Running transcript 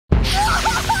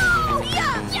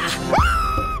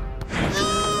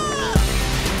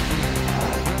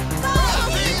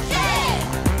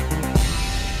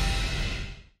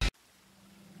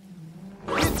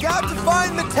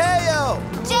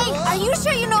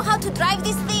know how to drive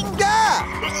this thing? Yeah!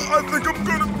 I think I'm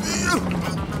gonna...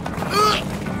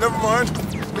 Never mind.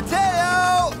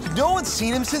 Matteo! No one's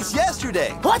seen him since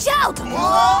yesterday. Watch out!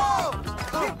 Whoa!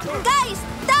 Guys,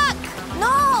 duck!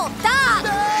 No, duck!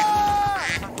 No!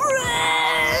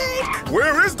 Brake!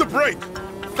 Where is the brake?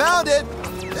 Found it!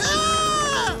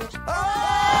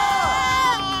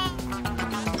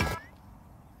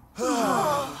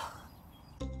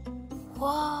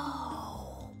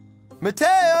 Whoa.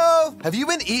 Matteo! Have you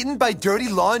been eaten by dirty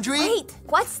laundry? Wait,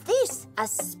 what's this? A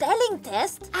spelling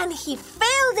test? And he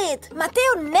failed it!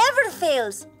 Matteo never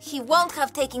fails. He won't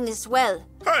have taken this well.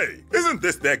 Hey, isn't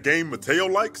this that game Matteo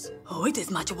likes? Oh, it is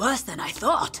much worse than I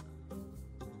thought.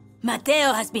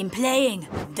 Matteo has been playing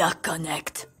Duck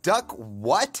Connect. Duck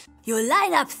what? You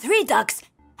line up 3 ducks,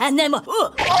 and then...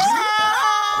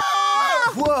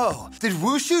 Whoa! Did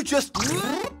Wushu just...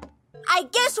 I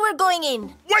guess we're going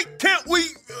in. Wait, can't we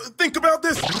think about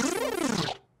this?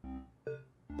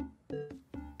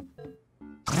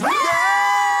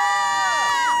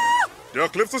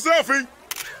 Duck lifts a selfie.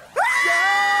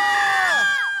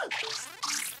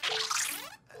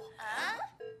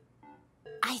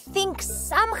 I think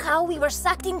somehow we were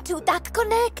sucked into Duck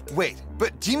Connect. Wait,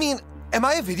 but do you mean... Am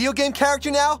I a video game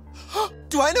character now?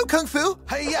 Do I know Kung Fu?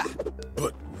 Hi-ya!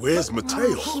 But where's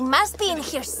Matteo? He must be in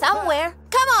here somewhere.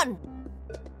 Come on!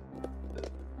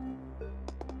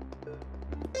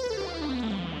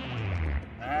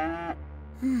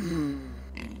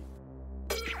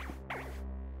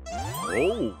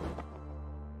 Oh.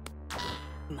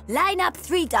 Line up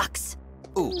 3 ducks.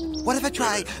 Ooh, what if I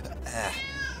try...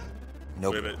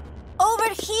 nope. Wait a minute. Over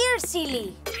here,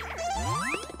 silly.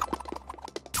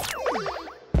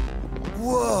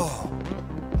 Whoa!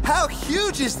 How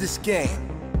huge is this game?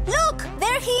 Look,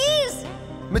 there he is.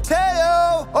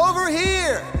 Matteo! Over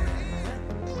here!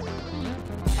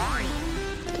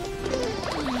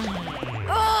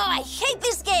 Oh, I hate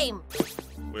this game.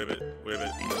 Wait a minute.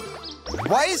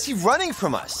 Why is he running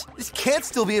from us? This can't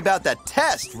still be about that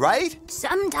test, right?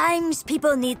 Sometimes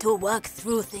people need to work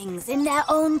through things in their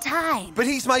own time. But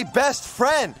he's my best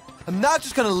friend. I'm not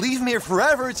just gonna leave him here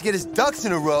forever to get his ducks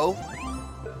in a row.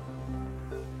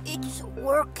 It's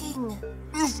working.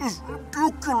 This is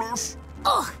ridiculous.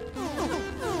 Oh.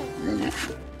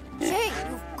 Jay,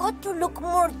 you've got to look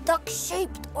more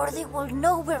duck-shaped or they will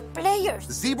know we're players.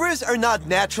 Zebras are not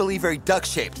naturally very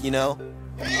duck-shaped, you know?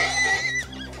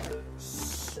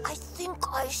 I think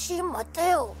I see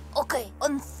Matteo. Okay,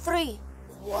 on 3.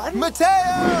 1.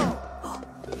 Matteo!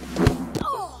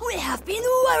 We have been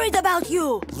worried about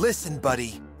you. Listen,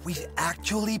 buddy. We've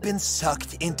actually been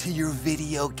sucked into your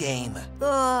video game.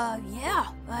 Yeah,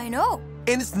 I know.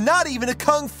 And it's not even a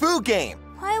Kung Fu game.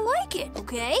 I like it,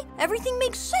 okay? Everything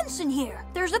makes sense in here.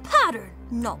 There's a pattern,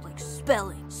 not like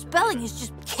spelling. Spelling is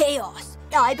just chaos.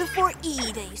 I before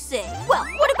E, they say. Well,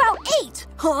 what about 8?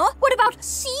 Huh? What about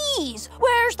C's?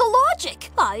 Where's the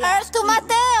logic? Here's to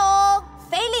Matteo.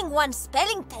 Failing one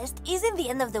spelling test isn't the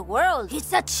end of the world.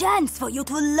 It's a chance for you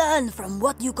to learn from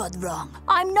what you got wrong.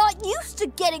 I'm not used to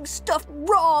getting stuff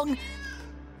wrong.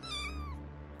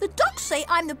 The ducks say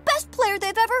I'm the best player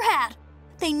they've ever had.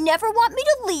 They never want me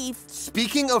to leave.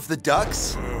 Speaking of the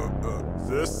ducks...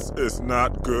 This is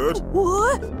not good.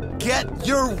 What? Get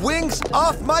your wings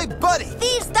off my buddy!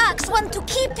 These ducks want to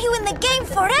keep you in the game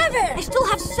forever. I still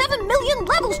have 7 million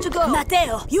levels to go.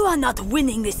 Matteo, you are not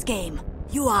winning this game.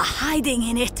 You are hiding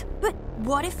in it. But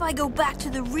what if I go back to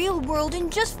the real world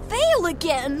and just fail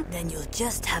again? Then you'll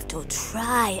just have to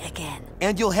try again.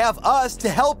 And you'll have us to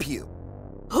help you.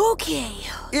 Okay.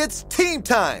 It's team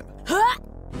time! Huh?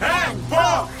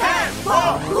 Handball!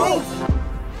 Move!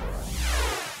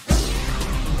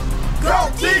 Go,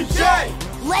 TJ!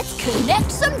 Let's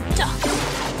connect some ducks.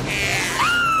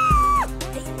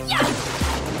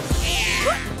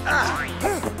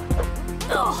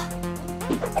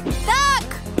 Duck!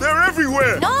 They're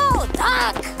everywhere! No,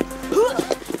 duck!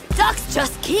 Ducks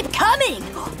just keep coming.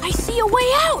 I see a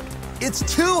way out. It's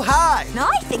too high! Now,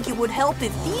 I think it would help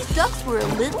if these ducks were a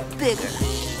little bigger.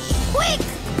 Quick!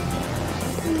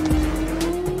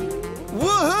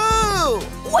 Woohoo!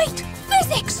 Wait,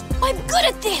 physics! I'm good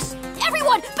at this.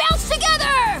 Everyone, bounce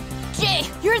together! Jay,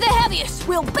 you're the heaviest.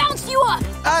 We'll bounce you up.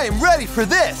 I'm ready for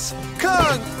this!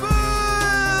 Kung Fu!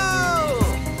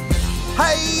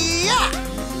 Hi-ya!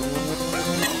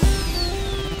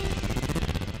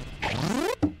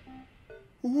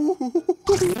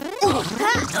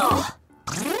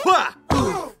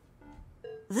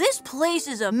 This place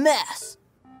is a mess.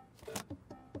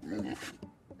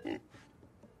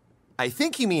 I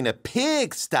think you mean a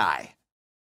pigsty.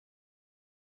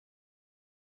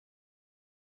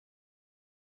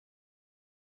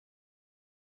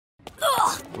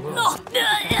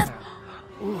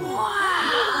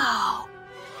 Wow!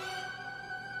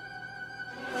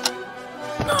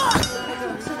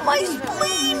 My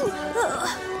spleen!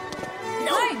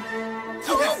 No!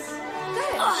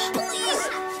 Please!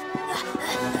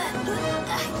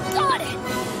 Got it!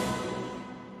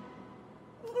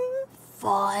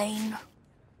 Fine.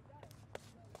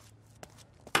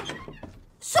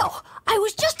 So, I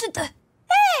was just at the...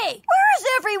 Hey! Where's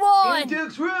everyone? In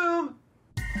Duke's room!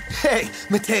 Hey,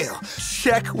 Matteo,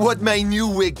 check what my new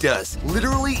wig does.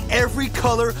 Literally every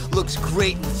color looks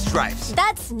great with stripes.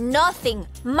 That's nothing.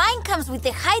 Mine comes with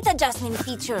the height adjustment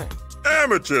feature.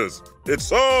 Amateurs!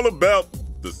 It's all about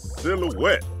the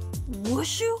silhouette.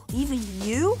 Wushu? Even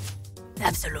you?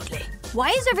 Absolutely.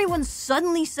 Why is everyone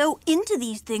suddenly so into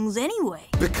these things anyway?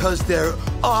 Because they're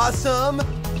awesome.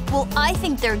 Well, I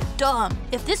think they're dumb.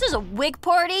 If this is a wig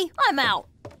party, I'm out.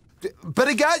 But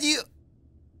I got you...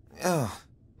 Oh.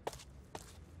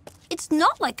 It's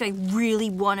not like I really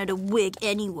wanted a wig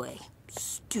anyway.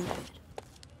 Stupid.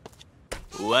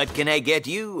 What can I get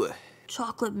you?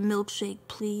 Chocolate milkshake,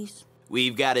 please.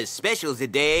 We've got a special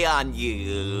today on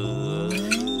you.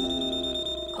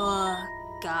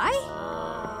 Guy?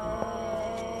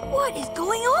 What is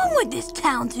going on with this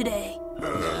town today?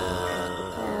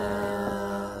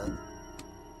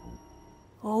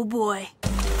 Oh boy.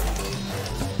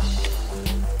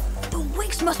 The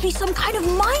wigs must be some kind of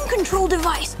mind control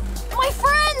device. My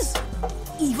friends!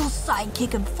 Evil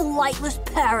sidekick and flightless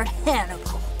parrot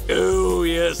Hannibal. Oh,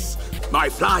 yes. My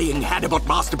flying Hannibal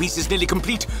masterpiece is nearly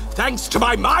complete, thanks to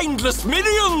my mindless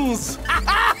minions!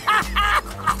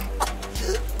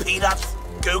 Peanuts!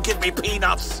 Go get me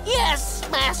peanuts! Yes,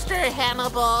 Master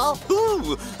Hannibal.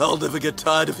 Ooh, I'll never get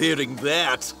tired of hearing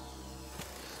that.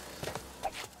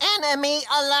 Enemy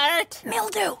alert.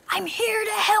 Mildew, I'm here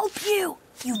to help you.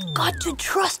 You've got to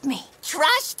trust me.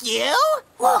 Trust you?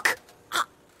 Look!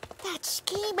 That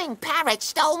scheming parrot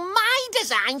stole my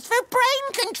designs for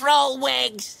brain control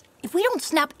wigs. If we don't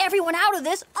snap everyone out of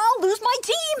this, I'll lose my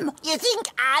team. You think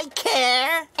I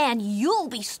care? And you'll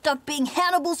be stuck being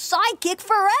Hannibal's sidekick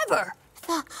forever.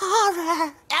 The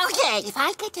horror. Okay, if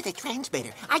I get to the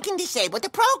transmitter, I can disable the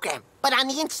program. But I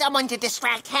need someone to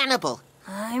distract Hannibal.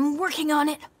 I'm working on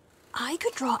it. I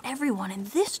could draw everyone in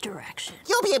this direction.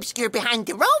 You'll be obscured behind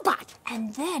the robot.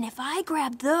 And then if I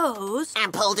grab those...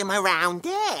 And pull them around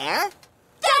there.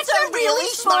 That's a really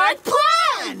smart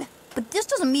plan! But this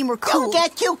doesn't mean we're cool. Don't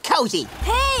get too cozy.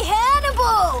 Hey,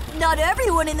 Hannibal! Not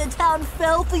everyone in the town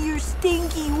fell for your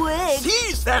stinky wig.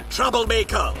 Seize that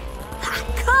troublemaker!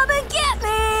 Come and get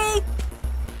me!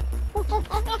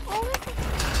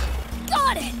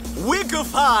 Got it!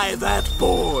 Wigify that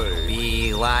boy!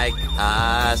 Be like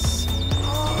us.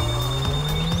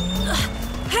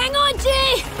 Hang on,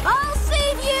 Jay! I'll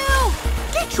save you!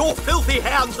 Get your filthy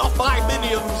hands off my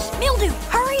minions! Mildew,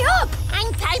 hurry up!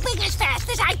 I'm typing as fast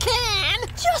as I can.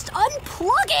 Just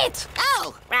unplug it!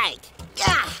 Oh, right.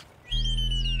 Yeah.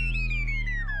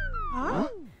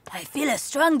 I feel a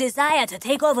strong desire to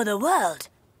take over the world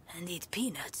and eat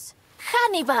peanuts.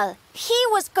 Hannibal, he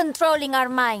was controlling our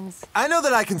minds. I know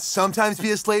that I can sometimes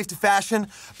be a slave to fashion,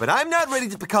 but I'm not ready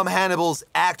to become Hannibal's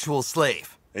actual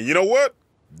slave. And you know what?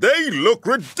 They look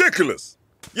ridiculous.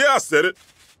 Yeah, I said it.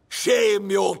 Shame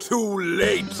you're too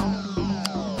late.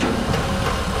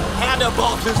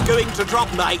 Hannibal is going to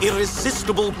drop my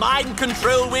irresistible mind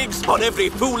control wigs on every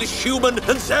foolish human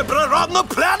and zebra on the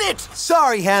planet!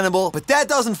 Sorry, Hannibal, but that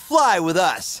doesn't fly with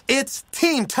us. It's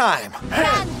team time.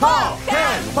 Handball!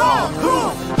 Handball!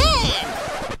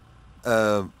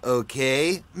 Hoof!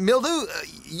 Okay. Mildew,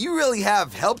 you really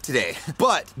have helped today.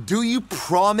 But do you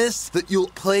promise that you'll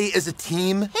play as a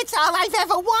team? It's all I've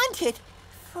ever wanted.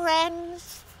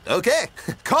 Friends. Okay,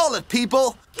 call it,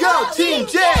 people. Go, Team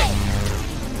J!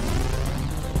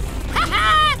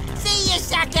 See you,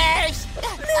 suckers!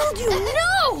 Mildew,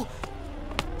 no!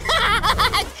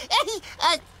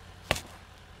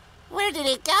 Where did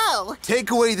it go?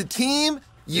 Take away the team,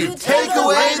 you take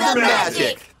away the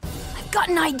magic. I've got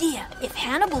an idea. If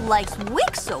Hannibal likes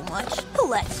wigs so much,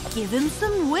 let's give him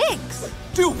some wigs.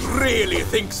 Do you really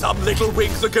think some little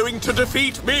wigs are going to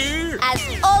defeat me?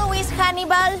 As always,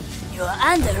 Hannibal. You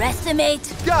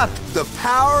underestimate. Got the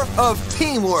power of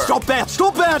teamwork. Stop that!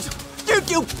 Stop that!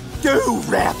 You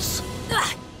rats!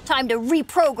 Time to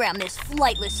reprogram this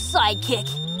flightless sidekick.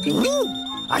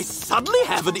 I suddenly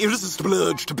have an irresistible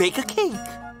urge to bake a cake.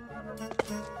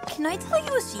 Can I tell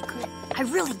you a secret? I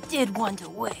really did want a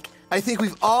wig. I think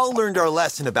we've all learned our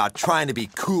lesson about trying to be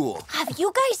cool. Have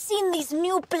you guys seen these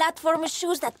new platform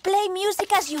shoes that play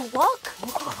music as you walk?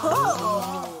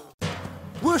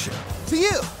 Wushu, to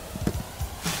you.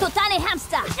 Totale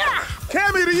hamster.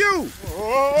 Cami to you!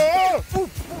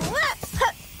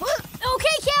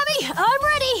 Okay, Cami, I'm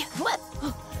ready.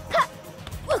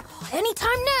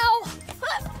 Anytime now.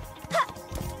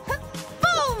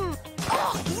 Boom!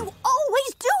 Oh, you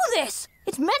always do this.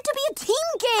 It's meant to be a team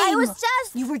game. I was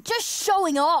just... You were just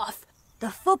showing off. The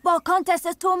football contest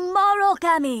is tomorrow,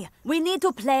 Cami. We need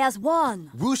to play as one.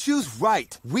 Wushu's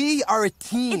right. We are a It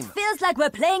team. feels like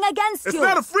we're playing against It's you.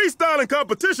 not a freestyling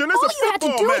competition, it's All a you had to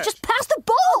football do match. is just pass the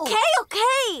ball.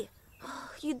 Okay.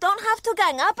 You don't have to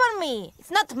gang up on me.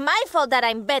 It's not my fault that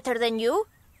I'm better than you.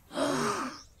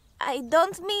 I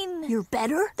don't mean... You're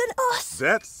better than us?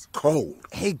 That's cold.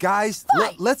 Hey, guys,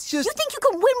 Fine. let's just... You think you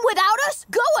can win without us?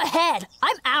 Go ahead.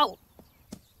 I'm out.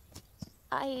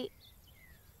 Fine.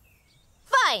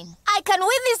 I can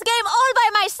win this game all by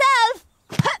myself.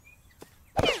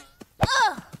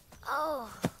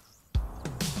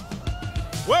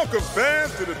 Welcome,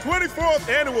 fans, to the 24th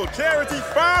annual charity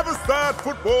five-a-side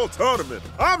football tournament.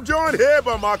 I'm joined here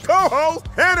by my co-host,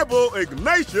 Hannibal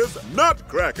Ignatius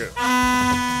Nutcracker.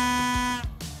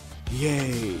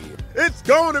 Yay. It's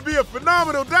going to be a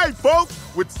phenomenal day, folks,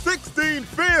 with 16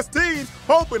 fierce teams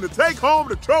hoping to take home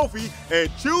the trophy and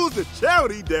choose the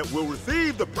charity that will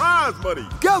receive the prize money.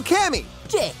 Go, Cami!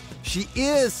 Jay. She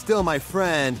is still my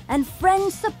friend. And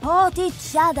friends support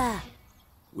each other.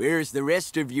 Where's the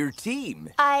rest of your team?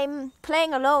 I'm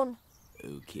playing alone.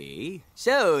 Okay.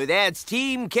 So, that's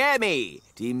Team Cami.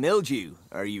 Team Mildew,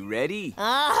 are you ready?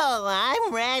 Oh,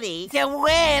 I'm ready to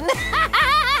win.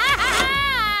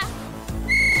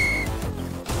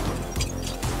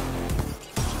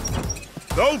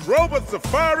 Those robots are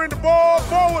firing the ball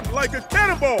forward like a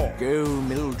cannonball. Go,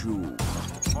 Mildew.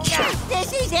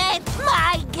 This is it,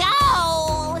 my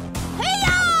goal.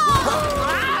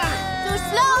 Too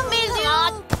slow,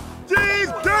 Mildew. She's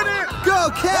done it! Go,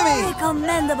 Cami!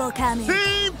 Commendable, Cami.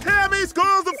 Team Cami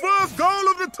scores the first goal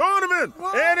of the tournament.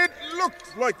 And it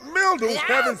looks like Mildew's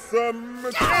having some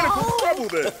mechanical trouble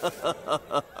there.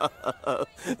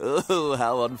 Oh,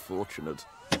 how unfortunate.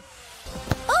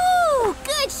 Ooh,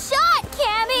 good shot,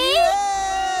 Cami.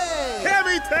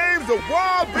 Cami tames a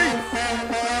wild beast.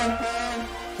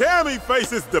 Cami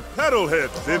faces the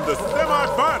Pedalheads in the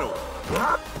semifinals.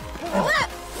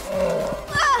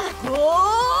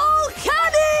 Oh,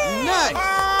 Cami! Nice!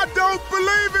 I don't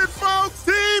believe it, folks.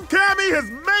 Team Cami has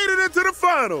made it into the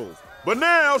finals. But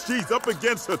now she's up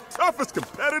against her toughest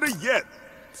competitor yet,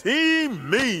 Team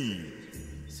Me.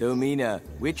 So, Mina,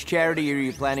 which charity are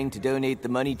you planning to donate the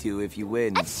money to if you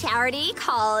win? A charity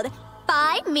called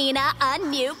Buy Mina a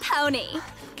New Pony.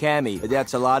 Cami,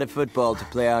 that's a lot of football to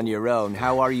play on your own.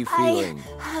 How are you feeling?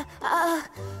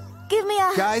 Give me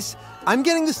a... Guys, I'm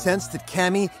getting the sense that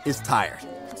Cami is tired.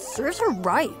 Serves her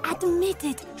right. Admit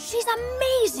it. She's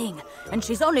amazing. And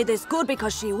she's only this good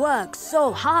because she works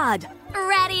so hard.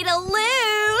 Ready to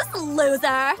lose,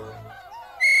 loser.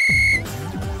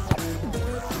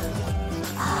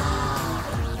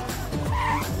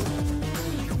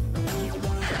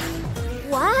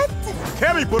 What?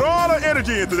 Cami put all her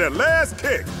energy into that last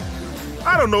kick.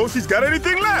 I don't know if she's got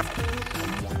anything left.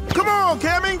 Come on,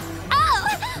 Cami.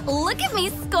 Oh, look at me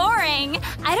scoring.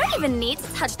 I don't even need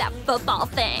to touch that football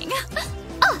thing.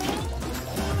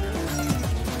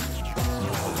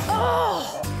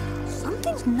 Oh,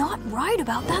 something's not right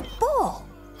about that ball.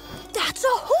 That's a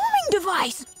homing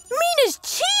device. Mina's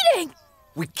cheating.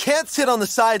 We can't sit on the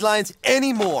sidelines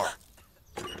anymore.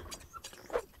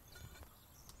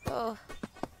 Does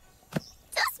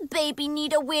baby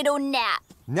need a widow nap?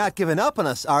 Not giving up on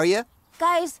us, are you?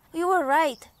 Guys, you were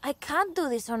right. I can't do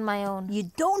this on my own.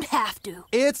 You don't have to.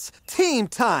 It's team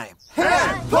time.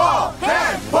 Handball,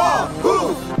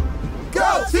 hoof.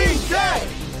 Go, Team K.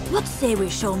 Let's say we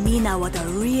show Mina what a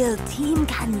real team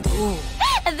can do.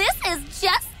 This is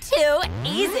just too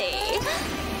easy.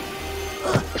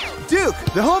 Duke,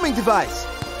 the homing device.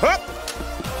 Hup.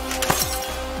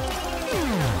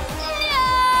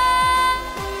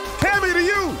 Cami to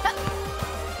you.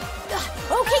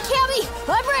 Okay, Cami,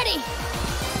 I'm ready.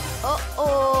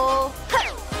 Uh-oh.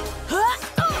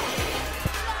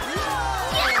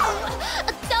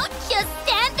 Don't just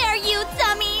stand there, you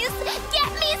dummies. Get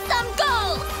me some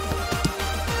goals.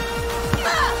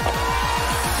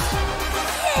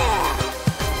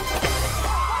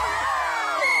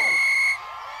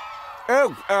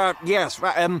 Oh, yes.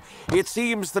 It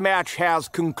seems the match has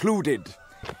concluded.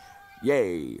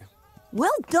 Yay.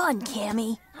 Well done,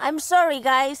 Cami. I'm sorry,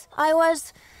 guys. I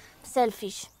was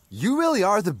selfish. You really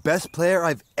are the best player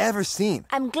I've ever seen.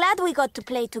 I'm glad we got to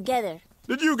play together.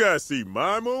 Did you guys see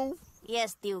my move?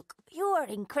 Yes, Duke. You are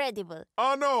incredible.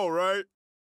 I know, right?